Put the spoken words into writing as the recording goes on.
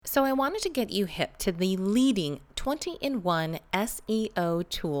So I wanted to get you hip to the leading 20-in-1 SEO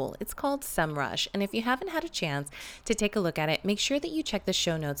tool. It's called SEMrush. And if you haven't had a chance to take a look at it, make sure that you check the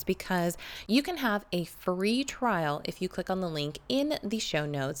show notes because you can have a free trial if you click on the link in the show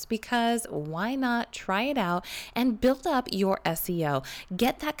notes, because why not try it out and build up your SEO?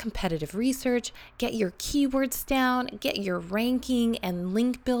 Get that competitive research, get your keywords down, get your ranking and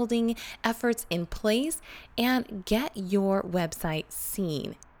link building efforts in place, and get your website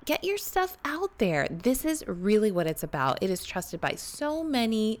seen. Get your stuff out there. This is really what it's about. It is trusted by so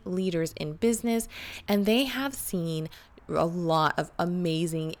many leaders in business, and they have seen a lot of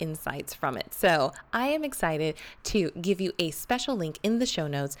amazing insights from it. So I am excited to give you a special link in the show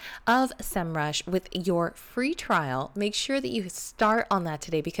notes of SEMrush with your free trial. Make sure that you start on that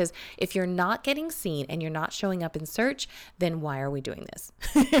today, because if you're not getting seen and you're not showing up in search, then why are we doing this?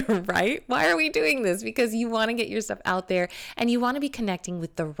 Right? Why are we doing this? Because you want to get your stuff out there and you want to be connecting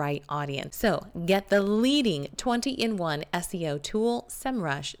with the right audience. So get the leading 20-in-1 SEO tool,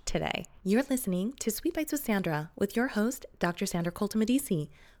 SEMrush, today. You're listening to Sweet Bites with Sandra with your host, Dr. Sandra Colton-Medici.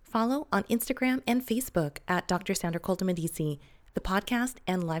 Follow on Instagram and Facebook at Dr. Sandra Colton-Medici, the podcast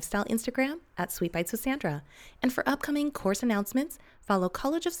and lifestyle Instagram at Sweet Bites with Sandra. And for upcoming course announcements, follow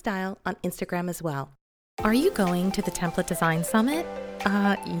College of Style on Instagram as well. Are you going to the Template Design Summit?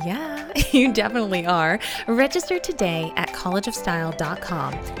 Yeah, you definitely are. Register today at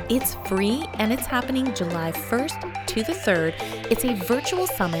collegeofstyle.com. It's free and it's happening July 1st to the 3rd. It's a virtual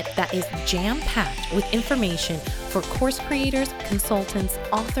summit that is jam-packed with information for course creators, consultants,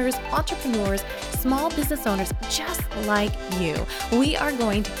 authors, entrepreneurs, small business owners just like you. We are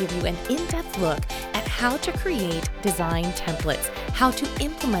going to give you an in-depth look at how to create design templates, how to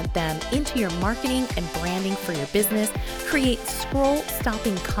implement them into your marketing and branding for your business, create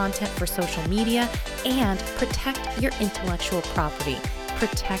scroll-stopping content for social media, and protect your intellectual property,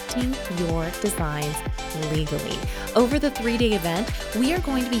 protecting your designs legally. Over the 3-day event, we are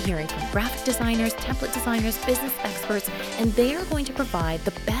going to be hearing from graphic designers, template designers, business experts, and they are going to provide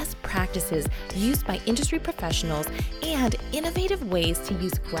the best practices used by industry professionals and innovative ways to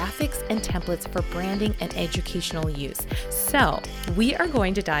use graphics and templates for branding and educational use. So we are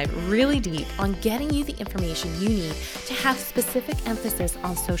going to dive really deep on getting you the information you need to have specific emphasis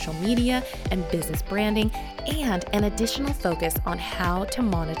on social media and business branding, and an additional focus on how to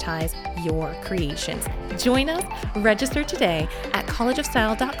monetize your creations. Join us, register today at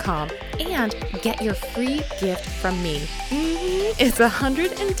collegeofstyle.com, and get your free gift from me. It's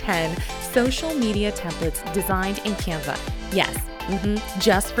 110 social media templates designed in Canva. Yes,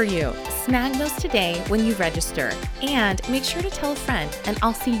 just for you. Snag those today when you register, and make sure to tell a friend, and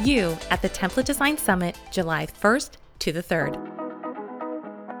I'll see you at the Template Design Summit, July 1st to the 3rd.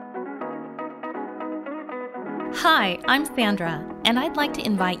 Hi, I'm Sandra, and I'd like to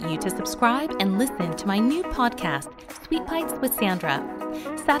invite you to subscribe and listen to my new podcast, Sweet Bites with Sandra.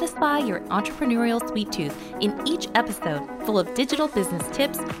 Satisfy your entrepreneurial sweet tooth in each episode, full of digital business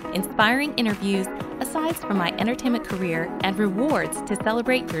tips, inspiring interviews, asides from my entertainment career, and rewards to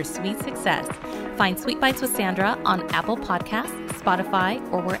celebrate your sweet success. Find Sweet Bites with Sandra on Apple Podcasts, Spotify,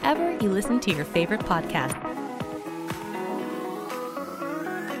 or wherever you listen to your favorite podcasts.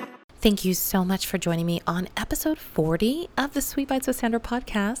 Thank you so much for joining me on episode 40 of the Sweet Bites with Sandra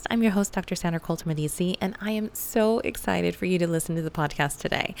podcast. I'm your host, Dr. Sandra Colton-Medici, and I am so excited for you to listen to the podcast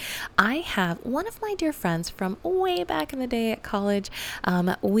today. I have one of my dear friends from way back in the day at college.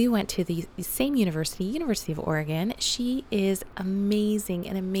 We went to the same university, University of Oregon. She is amazing,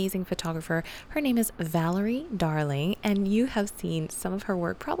 an amazing photographer. Her name is Valerie Darling, and you have seen some of her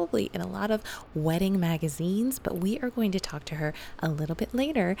work probably in a lot of wedding magazines, but we are going to talk to her a little bit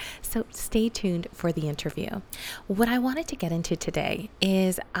later. So stay tuned for the interview. What I wanted to get into today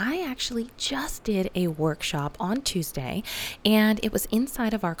is I actually just did a workshop on Tuesday, and it was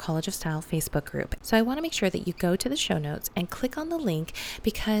inside of our College of Style Facebook group. So I want to make sure that you go to the show notes and click on the link,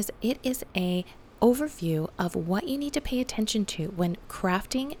 because it is a overview of what you need to pay attention to when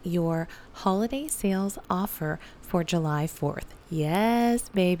crafting your holiday sales offer for July 4th. Yes,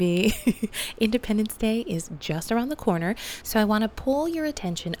 baby. Independence Day is just around the corner, so I want to pull your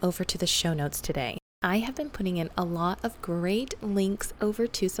attention over to the show notes today. I have been putting in a lot of great links over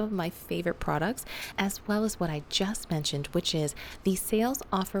to some of my favorite products, as well as what I just mentioned, which is the sales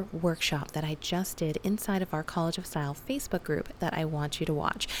offer workshop that I just did inside of our College of Style Facebook group that I want you to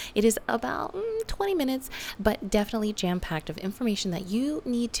watch. It is about 20 minutes, but definitely jam-packed of information that you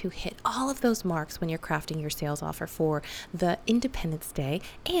need to hit all of those marks when you're crafting your sales offer for the Independence Day.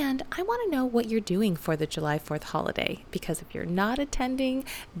 And I want to know what you're doing for the July 4th holiday, because if you're not attending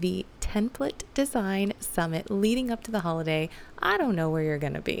the template design online summit leading up to the holiday, I don't know where you're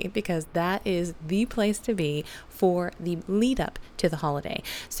going to be, because that is the place to be for the lead up to the holiday.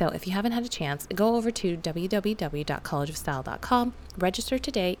 So if you haven't had a chance, go over to www.collegeofstyle.com, register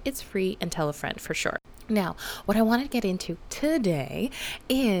today. It's free, and tell a friend for sure. Now, what I want to get into today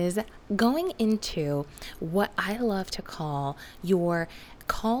is going into what I love to call your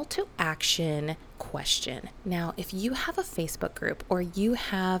call to action question. Now, if you have a Facebook group, or you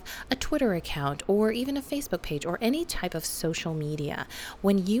have a Twitter account, or even a Facebook page, or any type of social media,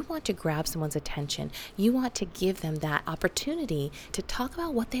 when you want to grab someone's attention, you want to give them that opportunity to talk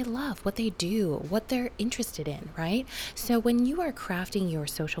about what they love, what they do, what they're interested in, right? So when you are crafting your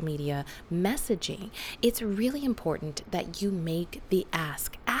social media messaging, it's really important that you make the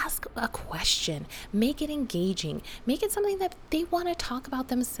ask a question, make it engaging, make it something that they want to talk about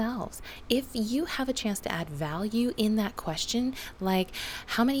themselves. If you have a chance to add value in that question, like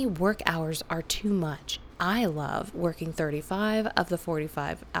how many work hours are too much? I love working 35 of the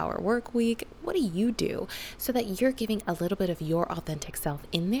 45-hour work week. What do you do? So that you're giving a little bit of your authentic self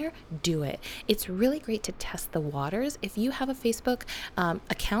in there, do it. It's really great to test the waters. If you have a Facebook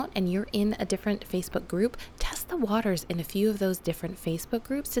account and you're in a different Facebook group, test the waters in a few of those different Facebook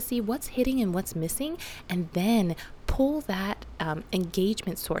groups to see what's hitting and what's missing, and then pull that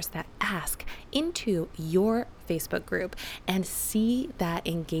engagement source, that ask, into your Facebook group and see that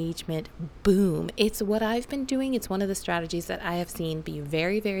engagement boom. It's what I've been doing. It's one of the strategies that I have seen be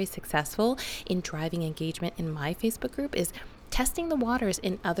very, very successful in driving engagement in my Facebook group, is testing the waters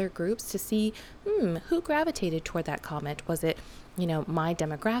in other groups to see who gravitated toward that comment. Was it my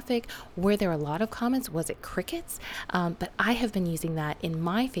demographic? Were there a lot of comments? Was it crickets? But I have been using that in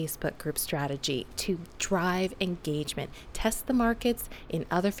my Facebook group strategy to drive engagement. Test the markets in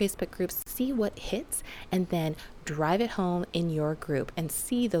other Facebook groups, see what hits, and then drive it home in your group and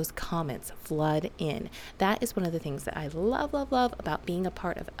see those comments flood in. That is one of the things that I love about being a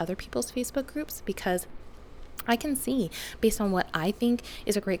part of other people's Facebook groups, because I can see, based on what I think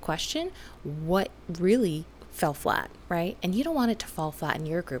is a great question, what really fell flat, right? And you don't want it to fall flat in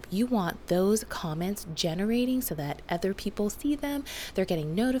your group. You want those comments generating so that other people see them, they're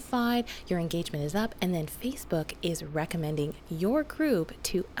getting notified, your engagement is up, and then Facebook is recommending your group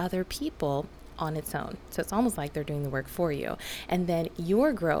to other people on its own. So it's almost like they're doing the work for you. And then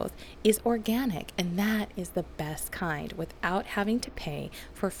your growth is organic, and that is the best kind, without having to pay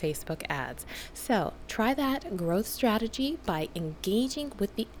for Facebook ads. So try that growth strategy by engaging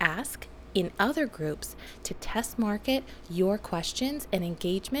with the ask in other groups to test market your questions and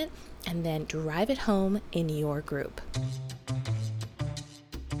engagement, and then drive it home in your group.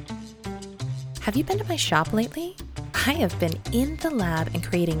 Have you been to my shop lately? I have been in the lab and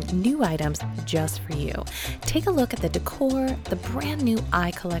creating new items just for you. Take a look at the decor, the brand new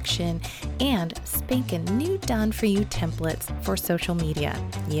eye collection, and spanking new done for you templates for social media.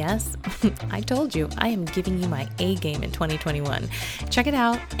 Yes, I told you I am giving you my A game in 2021. Check it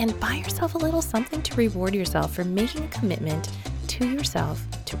out and buy yourself a little something to reward yourself for making a commitment to yourself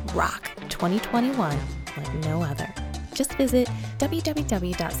to rock 2021 like no other. Just visit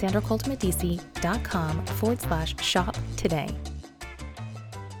www.sandracoltamedisi.com/shop today.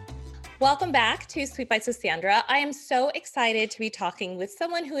 Welcome back to Sweet Bites with Sandra. I am so excited to be talking with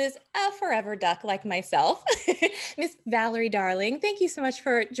someone who is a forever duck like myself, Miss Valerie Darling. Thank you so much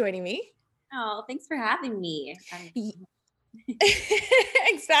for joining me. Oh, thanks for having me.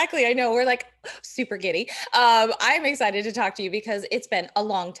 Exactly. I know we're like super giddy. I'm excited to talk to you because it's been a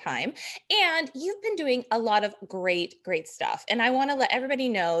long time and you've been doing a lot of great stuff. And I want to let everybody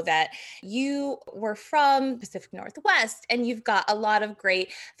know that you were from Pacific Northwest and you've got a lot of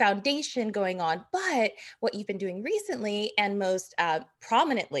great foundation going on. But what you've been doing recently and most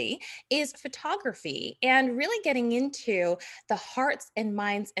prominently is photography, and really getting into the hearts and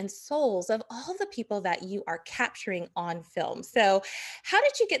minds and souls of all the people that you are capturing on film. So how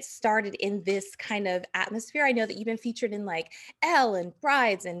did you get started in this kind of atmosphere? I know that you've been featured in like Elle and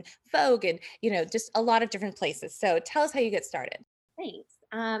Brides and Vogue and, just a lot of different places. So tell us how you get started. Thanks.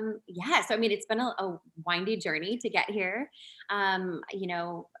 So I mean, it's been a windy journey to get here. I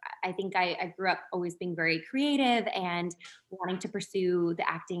think I grew up always being very creative and wanting to pursue the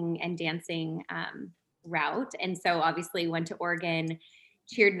acting and dancing route. And so obviously went to Oregon,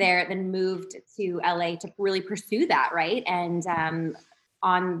 cheered there, then moved to LA to really pursue that, right? And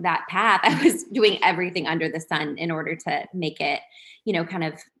on that path, I was doing everything under the sun in order to make it, kind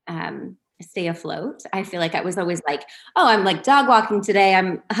of stay afloat. I feel like I was always like, oh, I'm like dog walking today.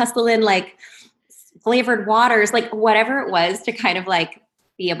 I'm hustling like flavored waters, like whatever it was to kind of like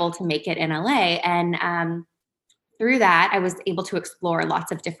be able to make it in LA. And through that, I was able to explore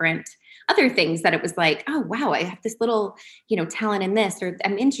lots of different other things that it was like, oh wow, I have this little, talent in this, or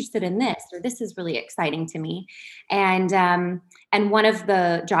I'm interested in this, or this is really exciting to me. And one of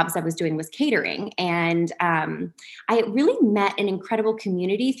the jobs I was doing was catering, and I really met an incredible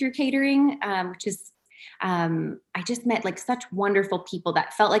community through catering, which is I just met like such wonderful people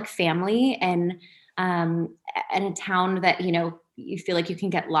that felt like family, and a town that you feel like you can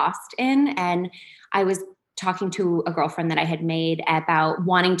get lost in. And I was talking to a girlfriend that I had made about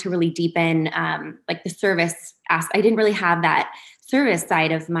wanting to really deepen like the service aspect. I didn't really have that service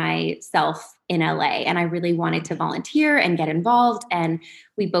side of myself in LA, and I really wanted to volunteer and get involved. And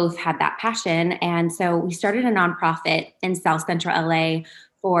we both had that passion. And so we started a nonprofit in South Central LA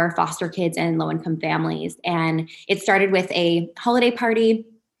for foster kids and low income families. And it started with a holiday party,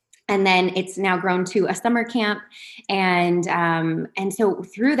 and then it's now grown to a summer camp. And so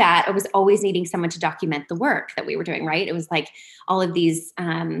through that, I was always needing someone to document the work that we were doing. Right, it was like all of these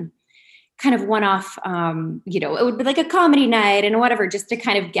kind of one-off, it would be like a comedy night and whatever, just to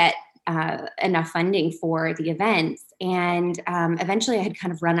kind of get enough funding for the events. And eventually I had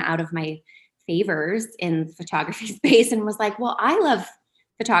kind of run out of my favors in the photography space, and was like, well, I love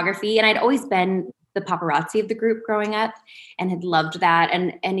photography, and I'd always been the paparazzi of the group growing up and had loved that.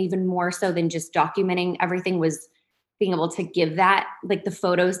 And even more so than just documenting everything was being able to give that, like the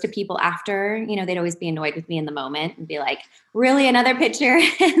photos to people after. They'd always be annoyed with me in the moment and be like, really, another picture?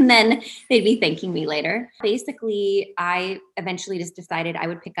 And then they'd be thanking me later. Basically, I eventually just decided I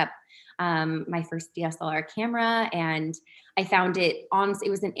would pick up my first DSLR camera, and I found it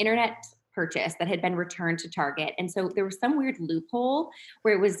was an internet purchase that had been returned to Target. And so there was some weird loophole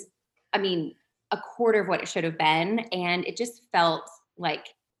where it was, a quarter of what it should have been. And it just felt like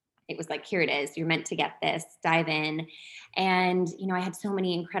it was like, here it is. You're meant to get this, dive in. And, I had so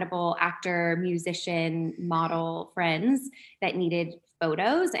many incredible actor, musician, model friends that needed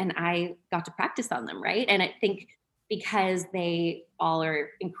photos, and I got to practice on them. Right. And I think because they all are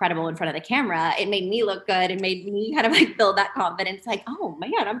incredible in front of the camera, it made me look good and made me kind of like build that confidence. Like, oh my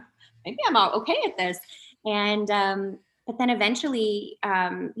God, maybe I'm all okay at this. And, but then eventually,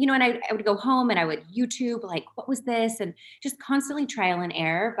 and I would go home and I would YouTube, like, what was this? And just constantly trial and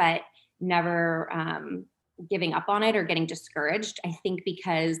error, but never giving up on it or getting discouraged. I think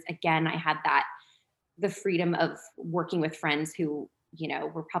because, again, I had the freedom of working with friends who,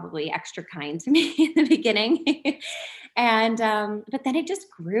 were probably extra kind to me in the beginning. And, but then it just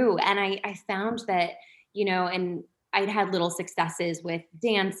grew. And I found that, and I'd had little successes with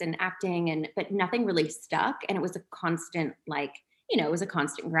dance and acting, but nothing really stuck. And it was a constant, it was a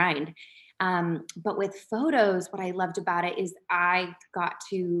constant grind. But with photos, what I loved about it is I got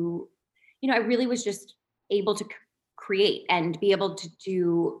to, I really was just able to create and be able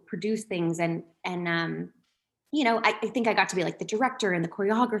to produce things. I think I got to be like the director and the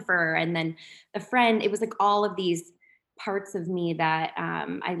choreographer, and then the friend. It was like all of these parts of me that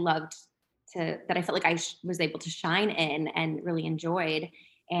I loved that I felt like I was able to shine in and really enjoyed.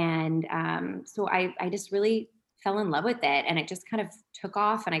 And so I just really fell in love with it, and it just kind of took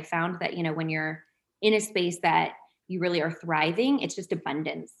off. And I found that, when you're in a space that you really are thriving, it's just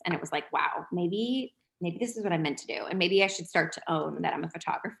abundance. And it was like, wow, maybe this is what I'm meant to do. And maybe I should start to own that I'm a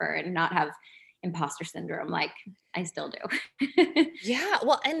photographer and not have imposter syndrome like I still do. Yeah,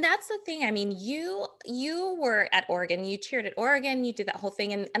 well, and that's the thing. I mean, you were at Oregon, you cheered at Oregon, you did that whole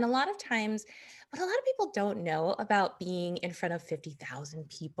thing, and a lot of times, what a lot of people don't know about being in front of 50,000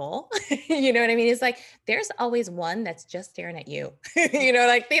 people, you know what I mean? It's like there's always one that's just staring at you.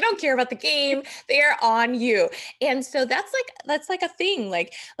 Like they don't care about the game, they are on you. And so that's like a thing.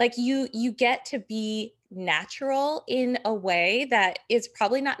 Like you get to be natural in a way that is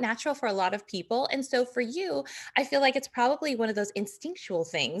probably not natural for a lot of people. And so for you, I feel like it's probably one of those instinctual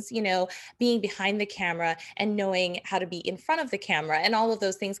things, being behind the camera and knowing how to be in front of the camera, and all of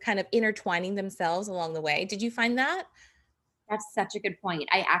those things kind of intertwining themselves along the way. Did you find that? That's such a good point.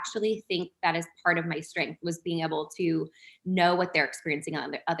 I actually think that is part of my strength, was being able to know what they're experiencing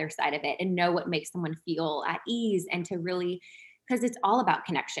on the other side of it, and know what makes someone feel at ease, and to really, because it's all about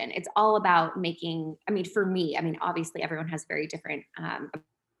connection. It's all about making, for me, obviously everyone has very different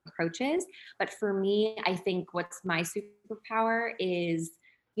approaches, but for me, I think what's my superpower is,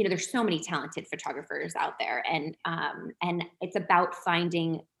 there's so many talented photographers out there, and it's about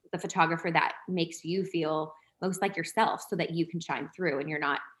finding the photographer that makes you feel most like yourself, so that you can shine through, and you're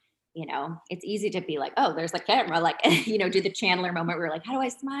not, it's easy to be like, oh, there's a camera, like, do the Chandler moment where we're like, how do I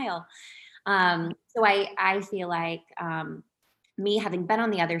smile? So I feel like me having been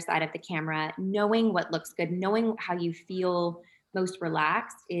on the other side of the camera, knowing what looks good, knowing how you feel most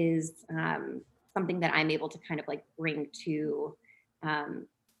relaxed is something that I'm able to kind of like bring to um,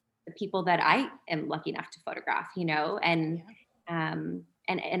 the people that I am lucky enough to photograph, Yeah.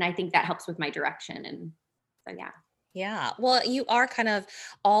 and I think that helps with my direction. And so, yeah. Yeah. Well, you are kind of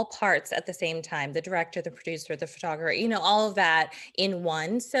all parts at the same time, the director, the producer, the photographer, all of that in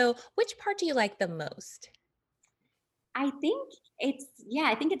one. So, which part do you like the most? I think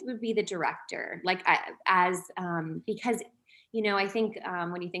it would be the director, like because I think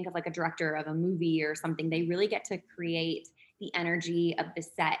when you think of like a director of a movie or something, they really get to create the energy of the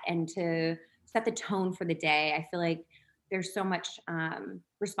set and to set the tone for the day. I feel like there's so much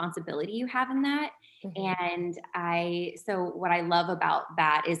responsibility you have in that, Mhm. and so what I love about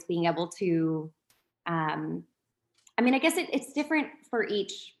that is being able to um, I mean, I guess it's different for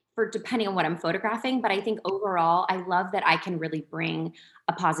depending on what I'm photographing, but I think overall, I love that I can really bring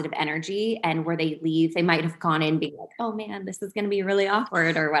a positive energy, and where they leave, they might have gone in being like, "Oh man, this is going to be really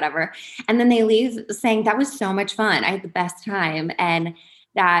awkward," or whatever, and then they leave saying, "That was so much fun. I had the best time," and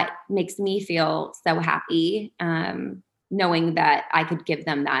that makes me feel so happy, knowing that I could give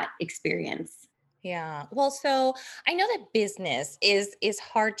them that experience. Yeah. Well, so I know that business is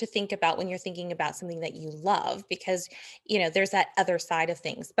hard to think about when you're thinking about something that you love because, there's that other side of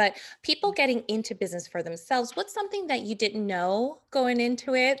things. But people getting into business for themselves, what's something that you didn't know going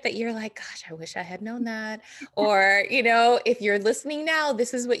into it that you're like, gosh, I wish I had known that? Or, if you're listening now,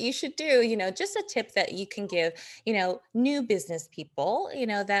 this is what you should do, just a tip that you can give, new business people,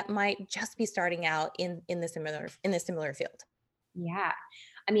 that might just be starting out in the similar field. Yeah.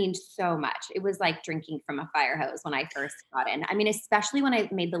 I mean, so much. It was like drinking from a fire hose when I first got in. I mean, especially when I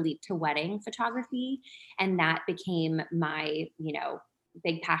made the leap to wedding photography, and that became my,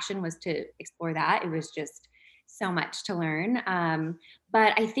 big passion was to explore that. It was just so much to learn.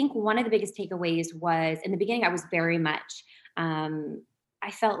 But I think one of the biggest takeaways was in the beginning, I was very much,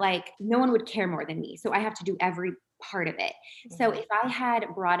 I felt like no one would care more than me. So I have to do every part of it. So Mhm. if I had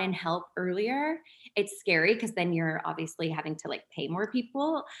brought in help earlier, it's scary because then you're obviously having to like pay more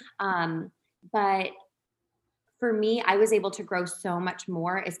people. But for me, I was able to grow so much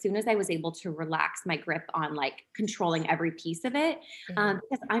more as soon as I was able to relax my grip on like controlling every piece of it. Mhm.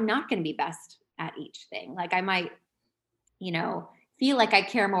 Because I'm not going to be best at each thing. Like I might, you know, feel like I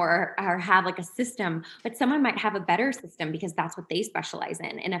care more or have like a system, but someone might have a better system because that's what they specialize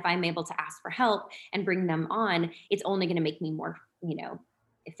in. And if I'm able to ask for help and bring them on, it's only going to make me more,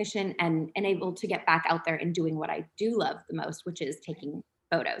 efficient and able to get back out there and doing what I do love the most, which is taking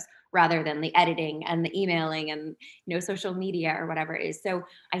photos rather than the editing and the emailing and social media or whatever it is. So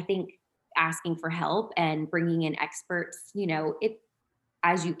I think asking for help and bringing in experts, it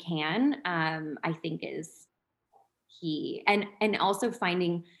as you can, I think is key. And also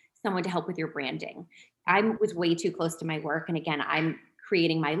finding someone to help with your branding. I Mhm. was way too close to my work, and again, I'm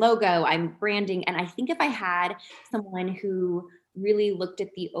creating my logo, I'm branding, and I think if I had someone who really looked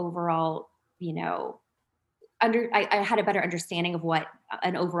at the overall, you know, I had a better understanding of what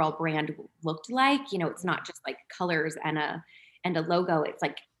an overall brand looked like. It's not just like colors and a logo. It's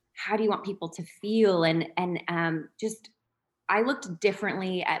like how do you want people to feel and just I looked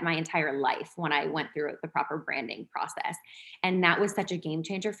differently at my entire life when I went through the proper branding process. And that was such a game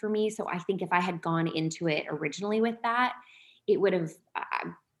changer for me. So I think if I had gone into it originally with that, it would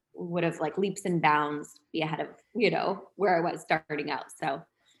have like leaps and bounds be ahead of, where I was starting out. So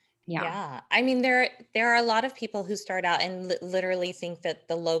yeah. Yeah. I mean, there are a lot of people who start out and literally think that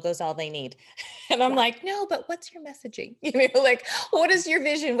the logo's all they need. And I'm Yeah. like, no, but what's your messaging? Like, what is your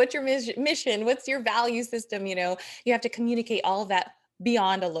vision? What's your mission? What's your value system? You have to communicate all of that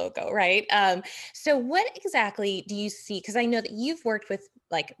beyond a logo, right? So what exactly do you see? Because I know that you've worked with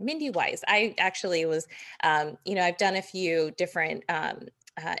like Mindy Weiss. I actually was, I've done a few different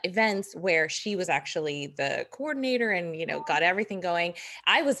events where she was actually the coordinator and got everything going.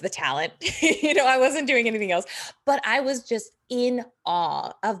 I was the talent. I wasn't doing anything else, but I was just in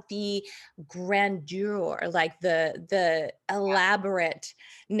awe of the grandeur, like the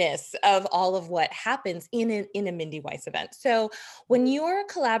elaborateness of all of what happens in a Mindy Weiss event. So when you're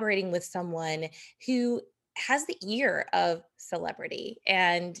collaborating with someone who has the ear of celebrity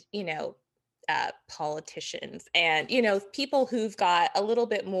and politicians and people who've got a little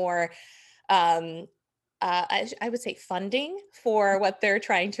bit more I would say funding for what they're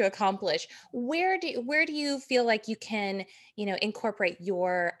trying to accomplish. Where do you feel like you can, incorporate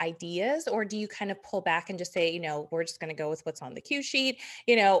your ideas, or do you kind of pull back and just say, we're just going to go with what's on the cue sheet,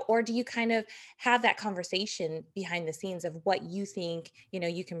 or do you kind of have that conversation behind the scenes of what you think,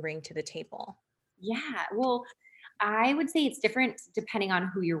 you can bring to the table? Yeah. Well, I would say it's different depending on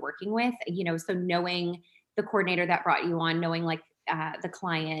who you're working with, so knowing the coordinator that brought you on, knowing like the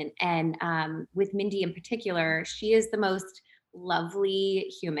client. And with Mindy in particular, she is the most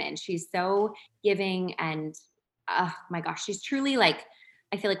lovely human. She's so giving, and oh my gosh, she's truly like,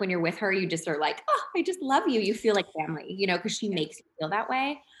 I feel like when you're with her, you just are like, oh, I just love you. You feel like family, because she Yeah. makes you feel that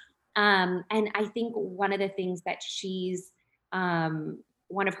way. And I think one of the things that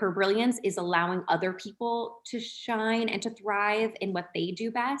one of her brilliance is allowing other people to shine and to thrive in what they do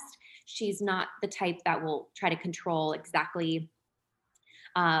best. She's not the type that will try to control exactly,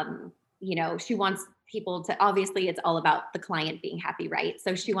 she wants people to, obviously it's all about the client being happy, right?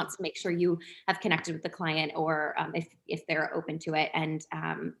 So she wants to make sure you have connected with the client, or if they're open to it, and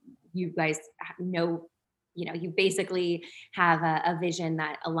you guys know, you basically have a vision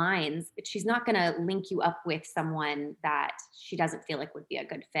that aligns, but she's not going to link you up with someone that she doesn't feel like would be a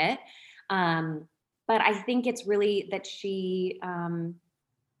good fit. But I think it's really that she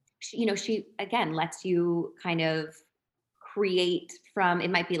again lets you kind of create from,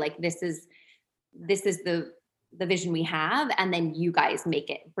 it might be like, this is the vision we have, and then you guys make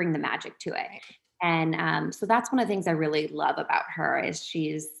it, bring the magic to it. Right. And so that's one of the things I really love about her, is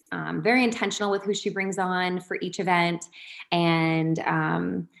she's very intentional with who she brings on for each event. And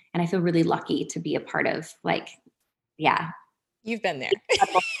I feel really lucky to be a part of, like, yeah, You've been there.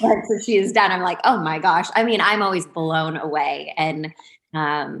 events that she has done. I'm like, oh my gosh. I mean, I'm always blown away. And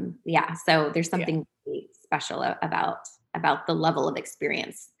yeah, so there's Yeah. something really special about the level of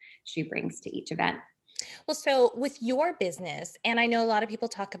experience she brings to each event. Well, so with your business, and I know a lot of people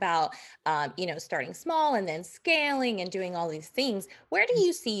talk about, starting small and then scaling and doing all these things. Where do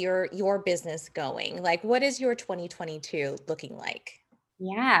you see your business going? Like, what is your 2022 looking like?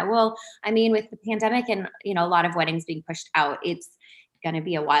 Yeah, well, I mean, with the pandemic and a lot of weddings being pushed out, it's going to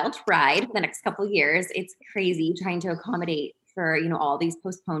be a wild ride the next couple of years. It's crazy trying to accommodate for all these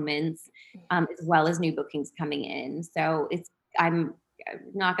postponements, as well as new bookings coming in. So I'm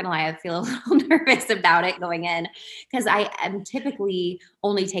not going to lie, I feel a little nervous about it going in, because I am typically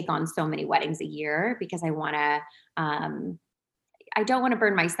only take on so many weddings a year, because I don't want to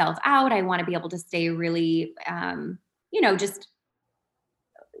burn myself out. I want to be able to stay really, just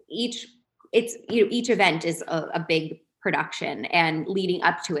each each event is a big production, and leading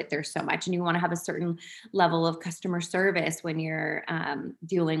up to it there's so much, and you want to have a certain level of customer service when you're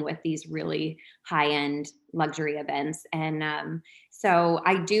dealing with these really high end luxury events. And so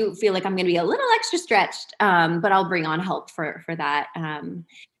I do feel like I'm going to be a little extra stretched, but I'll bring on help for that.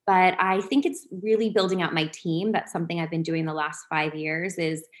 But I think it's really building out my team. That's something I've been doing the last 5 years.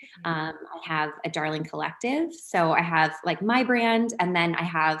 Is I have a Darling Collective. So I have like my brand, and then I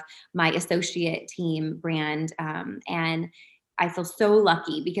have my associate team brand. And I feel so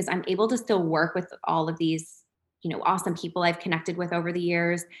lucky because I'm able to still work with all of these, awesome people I've connected with over the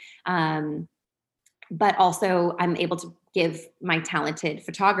years. But also I'm able to give my talented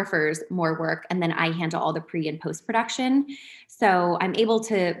photographers more work, and then I handle all the pre and post production. So I'm able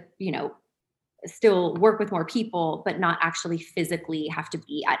to, still work with more people, but not actually physically have to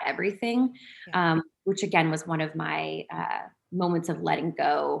be at everything, Yeah. which again was one of my moments of letting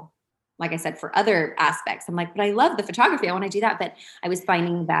go. Like I said, for other aspects, I'm like, but I love the photography. I want to do that. But I was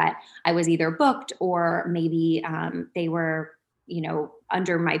finding that I was either booked, or maybe they were,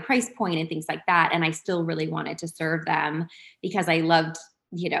 under my price point and things like that. And I still really wanted to serve them, because I loved,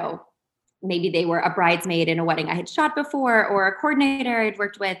 maybe they were a bridesmaid in a wedding I had shot before, or a coordinator I'd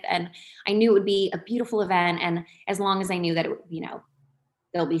worked with. And I knew it would be a beautiful event. And as long as I knew that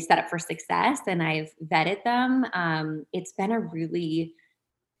they'll be set up for success and I've vetted them, it's been a really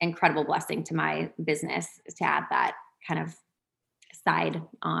incredible blessing to my business to add that kind of side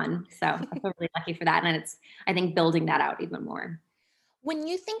on. So I feel really lucky for that. And it's, I think, building that out even more. When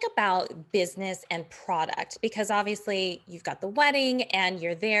you think about business and product, because obviously you've got the wedding and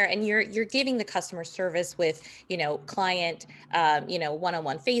you're there and you're giving the customer service with, client,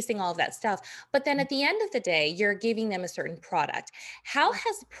 one-on-one facing, all of that stuff. But then at the end of the day, you're giving them a certain product. How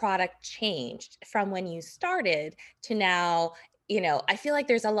has product changed from when you started to now? I feel like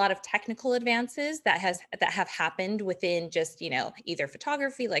there's a lot of technical advances that have happened within just, either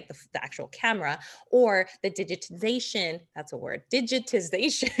photography, like the actual camera, or the digitization, that's a word,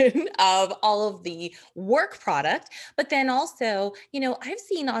 digitization of all of the work product. But then also, I've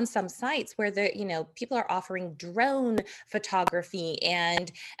seen on some sites where people are offering drone photography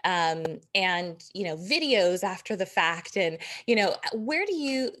and videos after the fact. And, where do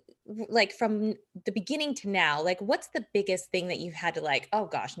you, like, from the beginning to now, like, what's the biggest thing that you've had to, like, oh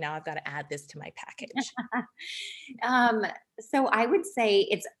gosh, now I've got to add this to my package? um, so I would say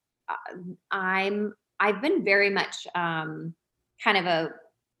it's I've been very much kind of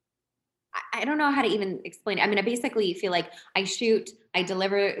I don't know how to even explain it. I mean, I basically feel like I shoot, I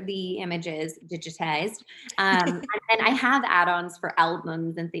deliver the images digitized, and then I have add-ons for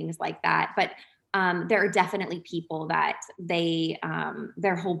albums and things like that. But there are definitely people that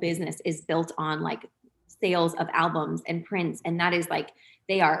their whole business is built on like sales of albums and prints, and that is like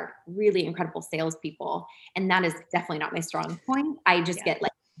they are really incredible salespeople, and that is definitely not my strong point. I just Yeah. get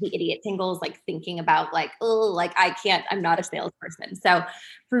like the idiot tingles, like thinking about like, oh, like I can't, I'm not a salesperson. So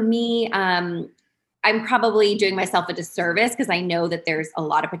for me, I'm probably doing myself a disservice because I know that there's a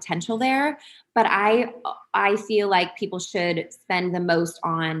lot of potential there. But I feel like people should spend the most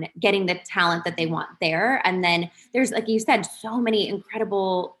on getting the talent that they want there. And then there's, like you said, so many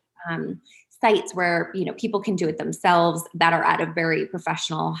incredible sites where people can do it themselves that are at a very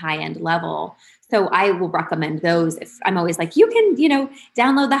professional, high end level. So I will recommend those. If I'm always like, you can,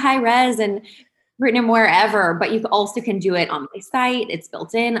 download the high res and written them wherever, but you also can do it on my site. It's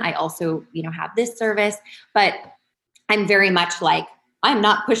built in. I also, have this service, but I'm very much like, I'm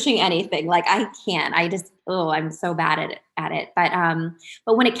not pushing anything. Like I can't, I'm so bad at it.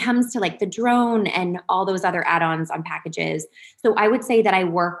 But when it comes to like the drone and all those other add-ons on packages, so I would say that I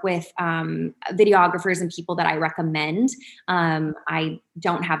work with videographers and people that I recommend. I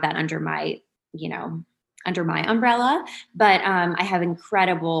don't have that you know, under my umbrella, but I have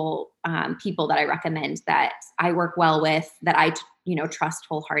incredible people that I recommend that I work well with, that I trust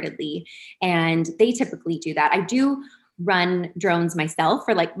wholeheartedly, and they typically do that. I do run drones myself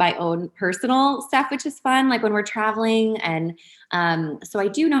for like my own personal stuff, which is fun, like when we're traveling, and so I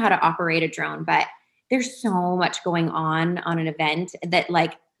do know how to operate a drone, but there's so much going on an event that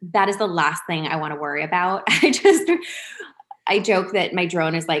like that is the last thing I want to worry about. I joke that my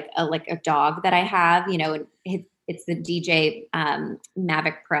drone is like a dog that I have, and it's the DJI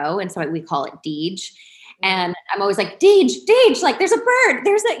Mavic Pro, and so we call it Deej. And I'm always like, Deej, like there's a bird,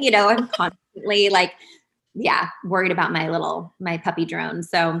 I'm constantly like, yeah, worried about my puppy drone.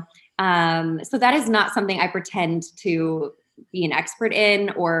 So so that is not something I pretend to be an expert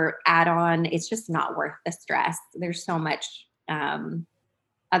in or add on. It's just not worth the stress. There's so much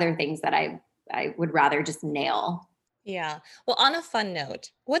other things that I would rather just nail. Yeah. Well, on a fun note,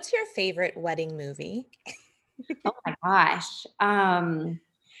 what's your favorite wedding movie? Oh my gosh.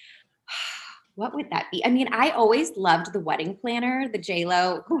 What would that be? I mean, I always loved The Wedding Planner, the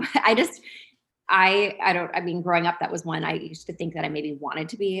J-Lo. I mean, growing up, that was one I used to think that I maybe wanted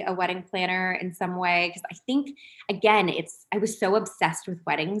to be a wedding planner in some way. Cause I think, again, I was so obsessed with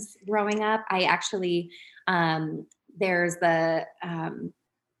weddings growing up. I actually, there's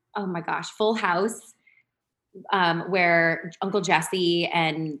oh my gosh, Full House, where Uncle Jesse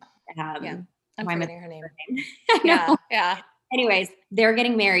and, Yeah. I'm why am I forgetting her name. I Yeah. know. Yeah. Anyways, they're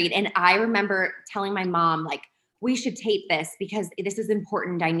getting married. And I remember telling my mom, like, we should tape this because this is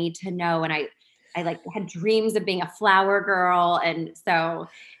important. I need to know. And I like had dreams of being a flower girl. And so,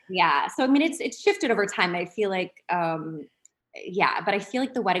 yeah. So, I mean, it's shifted over time. I feel like, yeah, but I feel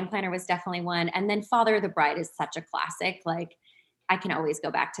like The Wedding Planner was definitely one. And then Father of the Bride is such a classic. Like I can always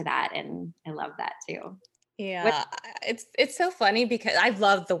go back to that. And I love that too. What? Yeah. It's so funny because I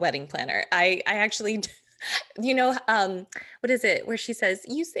love The Wedding Planner. I actually what is it where she says,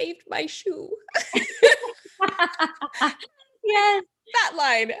 "You saved my shoe." Yes. That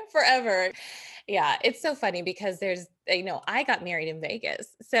line forever. Yeah, it's so funny because I got married in Vegas.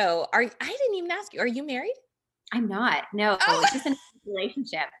 So I didn't even ask you, are you married? I'm not. No, Oh, just in a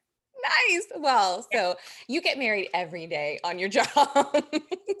relationship. nice. Well, so you get married every day on your job.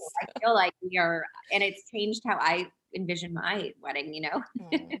 I feel like we are, and it's changed how I envision my wedding.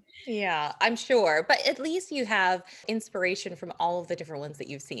 Mm, yeah, I'm sure. But at least you have inspiration from all of the different ones that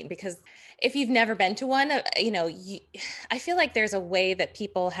you've seen. Because if you've never been to one, I feel like there's a way that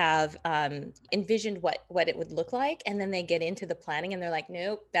people have envisioned what it would look like, and then they get into the planning and they're like,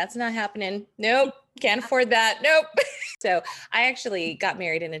 nope, that's not happening. Nope, can't afford that. Nope. So I actually got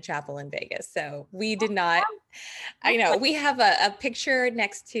married in a chapel in Vegas. So we did not. I know we have a picture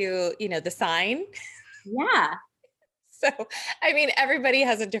next to the sign. Yeah. So, I mean, everybody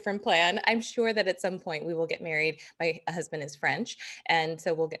has a different plan. I'm sure that at some point we will get married. My husband is French, and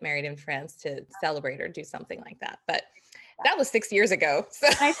so we'll get married in France to celebrate or do something like that. But that was 6 years ago. So,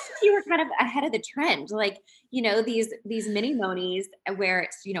 And I think you were kind of ahead of the trend, like these mini monies where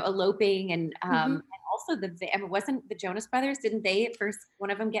it's eloping mhm, and also I mean, wasn't the Jonas Brothers? Didn't they at first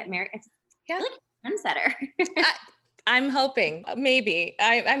one of them get married? I yeah, feel like trendsetter. I, I'm hoping maybe.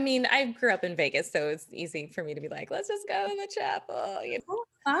 I mean, I grew up in Vegas, so it's easy for me to be like, let's just go to the chapel. So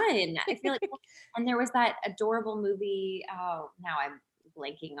fun. I feel like, and there was that adorable movie. Oh, now I'm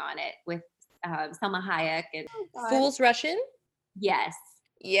blanking on it with Selma Hayek and oh God. Fools Russian. Yes.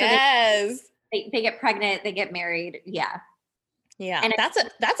 So Yes. they get pregnant, they get married. Yeah. Yeah. And That's an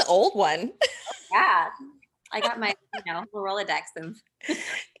old one. yeah, I got my, Rolodex of weddings.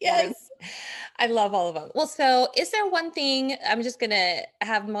 Yes. I love all of them. Well, so is there one thing I'm just gonna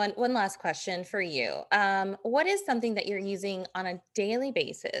have one last question for you. What is something that you're using on a daily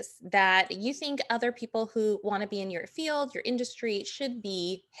basis that you think other people who want to be in your field, your industry, should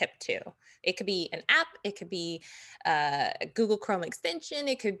be hip to? It could be an app, it could be a Google Chrome extension,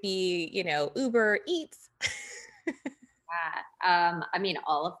 it could be, Uber Eats. I mean,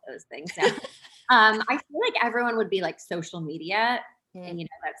 all of those things now. I feel like everyone would be like social media, Mm. and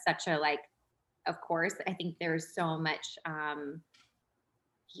that's such a like. Of course, I think there's so much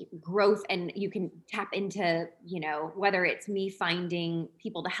growth, and you can tap into, whether it's me finding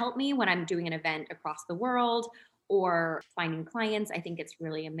people to help me when I'm doing an event across the world or finding clients. I think it's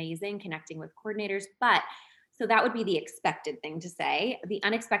really amazing connecting with coordinators. But so that would be the expected thing to say. The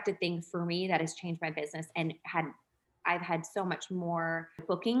unexpected thing for me that has changed my business and I've had so much more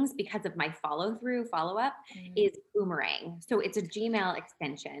bookings because of my follow up Mm. is Boomerang. So it's a Gmail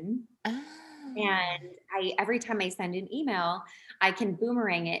extension. Ah. And every time I send an email, I can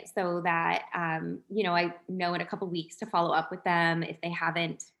boomerang it so that, I know in a couple weeks to follow up with them if they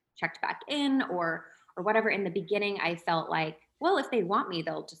haven't checked back in or whatever. In the beginning, I felt like, well, if they want me,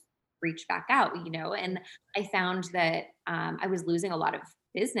 they'll just reach back out, and I found that I was losing a lot of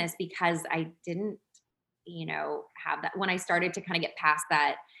business because I didn't, have that. When I started to kind of get past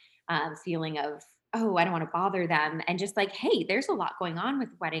that feeling of, oh, I don't want to bother them. And just like, hey, there's a lot going on with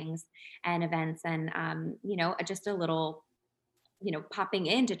weddings and events. And, just a little, popping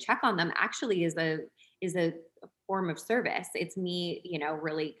in to check on them actually is a form of service. It's me,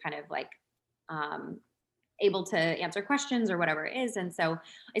 really kind of like, um, able to answer questions or whatever it is. And so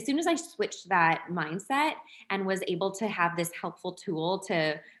as soon as I switched that mindset and was able to have this helpful tool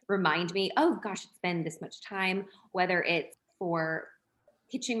to remind me, oh gosh, it's been this much time, whether it's for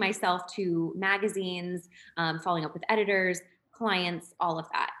pitching myself to magazines, following up with editors, clients, all of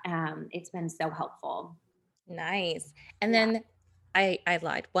that. It's been so helpful. Nice. And Yeah. then I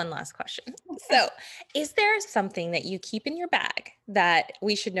lied. One last question. So, is there something that you keep in your bag that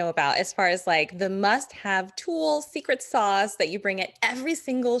we should know about as far as like the must-have tool, secret sauce that you bring at every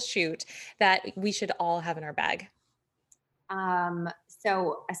single shoot that we should all have in our bag?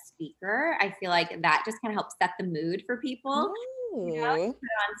 So a speaker, I feel like that just kind of helps set the mood for people. Ooh. Put on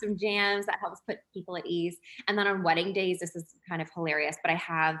some jams that helps put people at ease. And then on wedding days, this is kind of hilarious, but I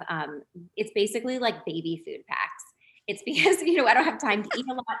have it's basically like baby food packs. It's because I don't have time to eat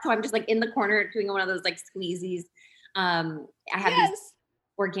a lot, so I'm just like in the corner doing one of those like squeezies. I have these Yes.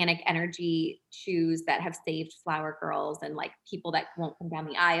 organic energy shoes that have saved flower girls and like people that won't come down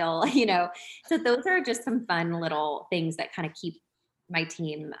the aisle. So those are just some fun little things that kind of keep my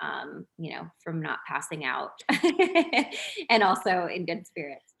team, from not passing out and also in good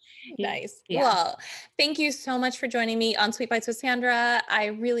spirits. Nice. Yeah. Well, thank you so much for joining me on Sweet Bites with Sandra. I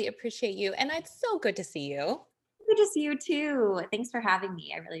really appreciate you, and it's so good to see you. Good to see you too. Thanks for having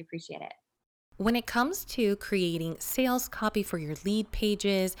me. I really appreciate it. When it comes to creating sales copy for your lead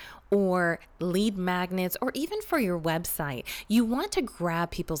pages or lead magnets, or even for your website, you want to grab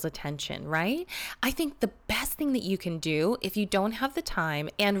people's attention, right? I think the best thing that you can do if you don't have the time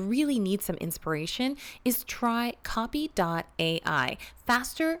and really need some inspiration is try copy.ai.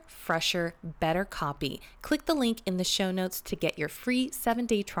 Faster, fresher, better copy. Click the link in the show notes to get your free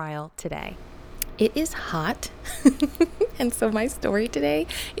 7-day trial today. It is hot. And so my story today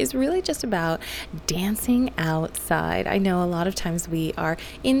is really just about dancing outside. I know a lot of times we are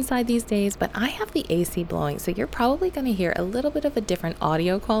inside these days, but I have the AC blowing. So you're probably going to hear a little bit of a different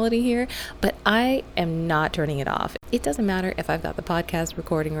audio quality here, but I am not turning it off. It doesn't matter if I've got the podcast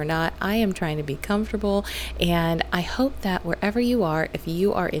recording or not. I am trying to be comfortable. And I hope that wherever you are, if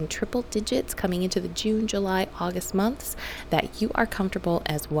you are in triple digits coming into the June, July, August months, that you are comfortable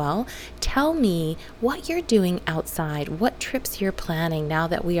as well. Tell me what you're doing outside, what trips you're planning now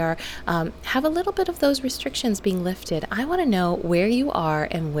that we are have a little bit of those restrictions being lifted. I want to know where you are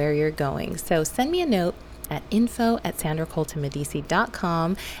and where you're going. So send me a note at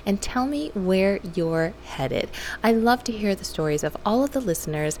info@sandracoltonmedici.com and tell me where you're headed. I love to hear the stories of all of the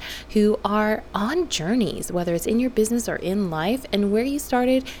listeners who are on journeys, whether it's in your business or in life, and where you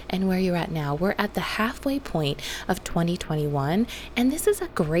started and where you're at now. We're at the halfway point of 2021, and this is a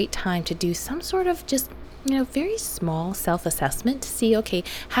great time to do some sort of just very small self-assessment to see, okay,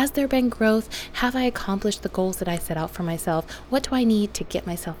 has there been growth? Have I accomplished the goals that I set out for myself? What do I need to get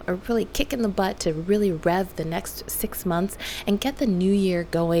myself a really kick in the butt to really rev the next 6 months and get the new year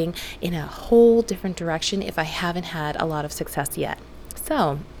going in a whole different direction if I haven't had a lot of success yet?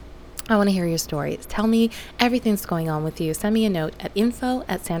 So I want to hear your stories. Tell me everything that's going on with you. Send me a note at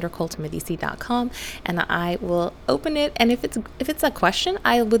info@sandracoltamedici.com and I will open it. And if it's a question,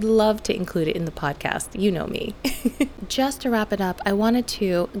 I would love to include it in the podcast. You know me. Just to wrap it up, I wanted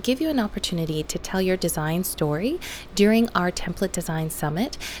to give you an opportunity to tell your design story during our Template Design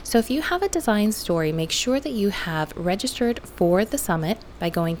Summit. So if you have a design story, make sure that you have registered for the summit by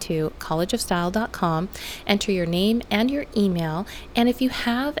going to collegeofstyle.com, enter your name and your email. And if you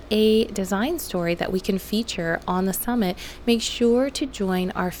have a design story that we can feature on the summit, make sure to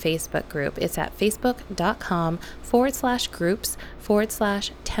join our Facebook group. It's at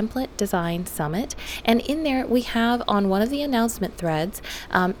facebook.com/groups/template design summit. And in there, we have on one of the announcement threads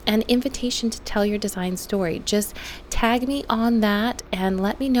an invitation to tell your design story. Just tag me on that and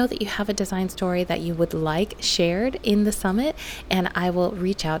let me know that you have a design story that you would like shared in the summit, and I will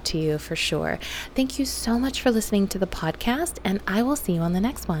reach out to you for sure. Thank you so much for listening to the podcast, and I will see you on the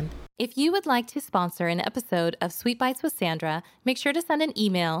next one. If you would like to sponsor an episode of Sweet Bites with Sandra, make sure to send an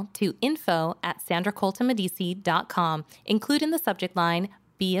email to info@sandracoltamedici.com. Include in the subject line,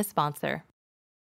 "Be a sponsor."